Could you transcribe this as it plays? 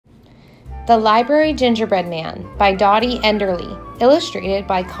The Library Gingerbread Man by Dottie Enderle, illustrated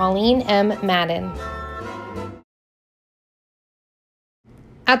by Colleen M. Madden.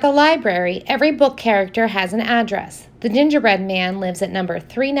 At the library, every book character has an address. The Gingerbread Man lives at number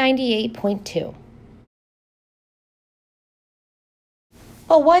 398.2.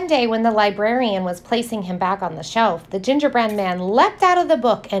 But one day when the librarian was placing him back on the shelf, the Gingerbread Man leapt out of the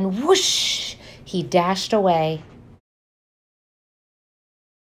book and whoosh, he dashed away.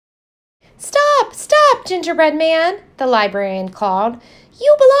 "Stop, stop, Gingerbread Man," the librarian called.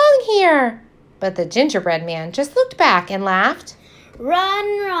 "You belong here." But the Gingerbread Man just looked back and laughed.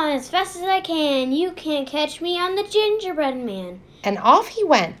 "Run, run as fast as I can. You can't catch me, I'm the Gingerbread Man." And off he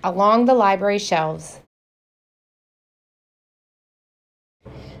went along the library shelves.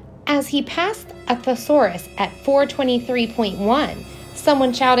 As he passed a thesaurus at 423.1,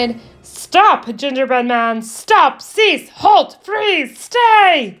 someone shouted, "Stop, Gingerbread Man! Stop! Cease! Halt! Freeze!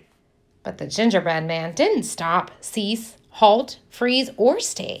 Stay!" But the Gingerbread Man didn't stop, cease, halt, freeze, or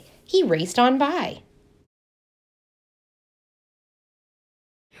stay. He raced on by.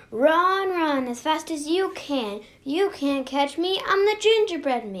 "Run, run as fast as you can. You can't catch me, I'm the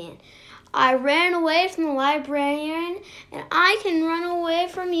Gingerbread Man. I ran away from the librarian, and I can run away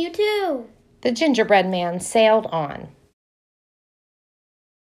from you too." The Gingerbread Man sailed on.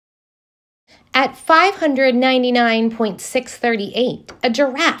 At 599.638, a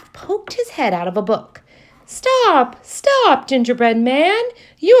giraffe poked his head out of a book. "Stop, stop, Gingerbread Man!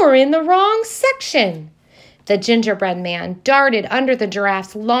 You're in the wrong section." The Gingerbread Man darted under the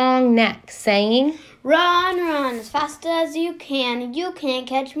giraffe's long neck, saying, "Run, run as fast as you can. You can't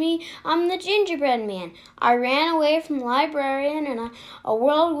catch me, I'm the Gingerbread Man. I ran away from the librarian and a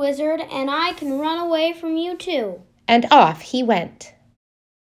world wizard, and I can run away from you too." And off he went.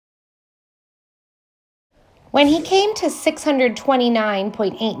 When he came to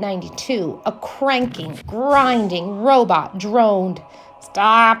 629.892, a cranking, grinding robot droned,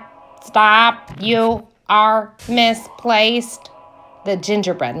 "Stop, stop, you are misplaced." The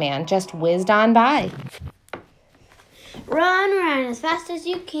Gingerbread Man just whizzed on by. "Run, run as fast as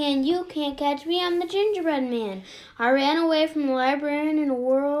you can. You can't catch me, I'm the Gingerbread Man. I ran away from the librarian and a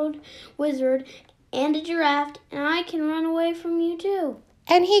world wizard and a giraffe, and I can run away from you too."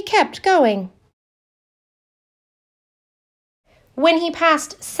 And he kept going. When he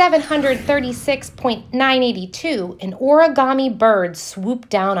passed 736.982, an origami bird swooped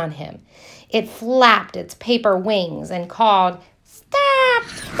down on him. It flapped its paper wings and called, "Stop,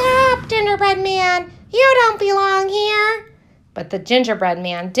 stop, Gingerbread Man! You don't belong here!" But the Gingerbread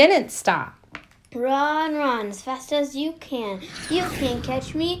Man didn't stop. "Run, run as fast as you can. You can't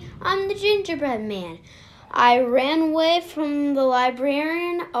catch me, I'm the Gingerbread Man. I ran away from the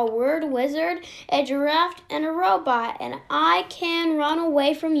librarian, a word wizard, a giraffe, and a robot, and I can run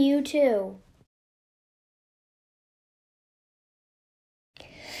away from you too."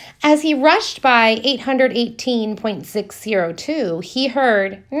 As he rushed by 818.602, he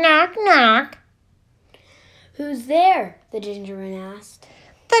heard, "Knock, knock." "Who's there?" the Gingerbread asked.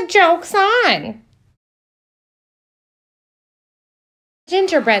 "The joke's on."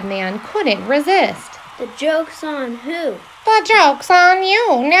 Gingerbread Man couldn't resist. "The joke's on who?" "The joke's on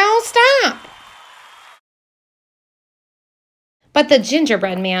you. Now stop." But the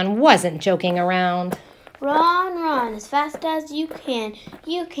Gingerbread Man wasn't joking around. "Run, run as fast as you can.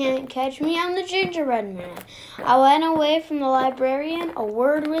 You can't catch me, I'm the Gingerbread Man. I went away from the librarian, a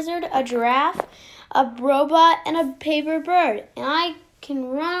word wizard, a giraffe, a robot, and a paper bird, and I can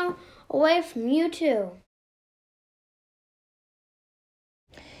run away from you too."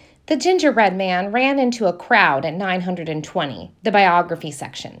 The Gingerbread Man ran into a crowd at 920, the biography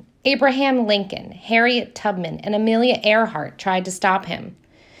section. Abraham Lincoln, Harriet Tubman, and Amelia Earhart tried to stop him.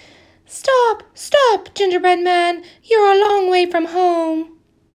 "Stop, stop, Gingerbread Man! You're a long way from home."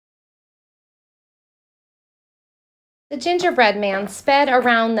 The Gingerbread Man sped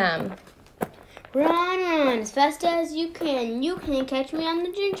around them. "Run, run as fast as you can. You can't catch me, I'm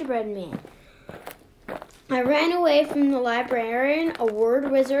the Gingerbread Man. I ran away from the librarian, a word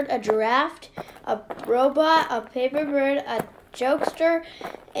wizard, a giraffe, a robot, a paper bird, a jokester,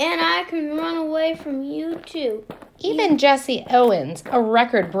 and I can run away from you too." Even Jesse Owens, a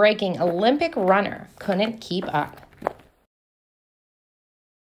record-breaking Olympic runner, couldn't keep up.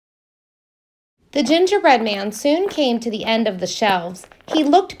 The Gingerbread Man soon came to the end of the shelves. He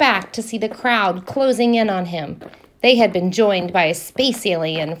looked back to see the crowd closing in on him. They had been joined by a space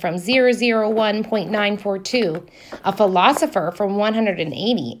alien from 001.942, a philosopher from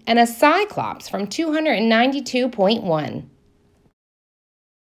 180, and a cyclops from 292.1.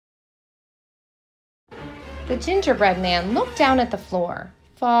 The Gingerbread Man looked down at the floor.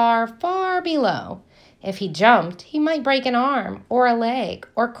 far, far below. If he jumped, he might break an arm or a leg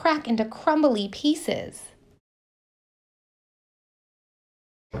or crack into crumbly pieces.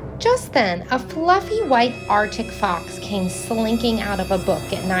 Just then, a fluffy white Arctic fox came slinking out of a book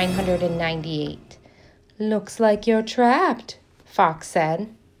at 998. "Looks like you're trapped," Fox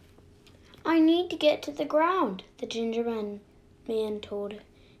said. "I need to get to the ground," the gingerbread man told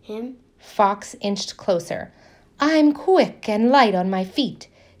him. Fox inched closer. "I'm quick and light on my feet.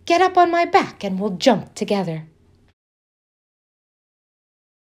 Get up on my back and we'll jump together."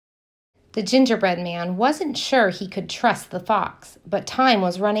 The gingerbread man wasn't sure he could trust the fox, but time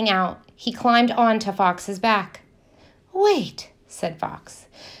was running out. He climbed onto Fox's back. "Wait," said Fox.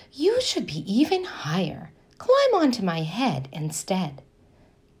 "You should be even higher. Climb onto my head instead."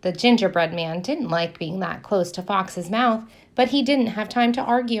 The gingerbread man didn't like being that close to Fox's mouth, but he didn't have time to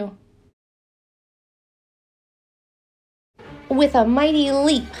argue. With a mighty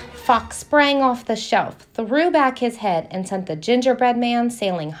leap, Fox sprang off the shelf, threw back his head, and sent the gingerbread man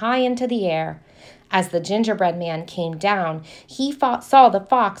sailing high into the air. As the gingerbread man came down, he saw the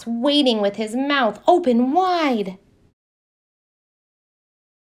fox waiting with his mouth open wide.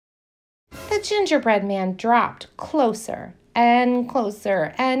 The gingerbread man dropped closer and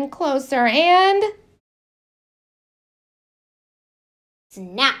closer and closer and...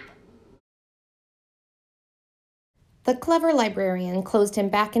 Snap! The clever librarian closed him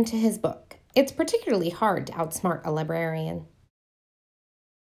back into his book. It's particularly hard to outsmart a librarian.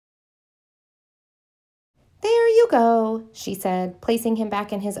 "There you go," she said, placing him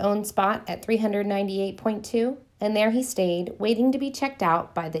back in his own spot at 398.2, and there he stayed, waiting to be checked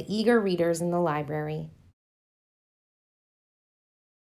out by the eager readers in the library.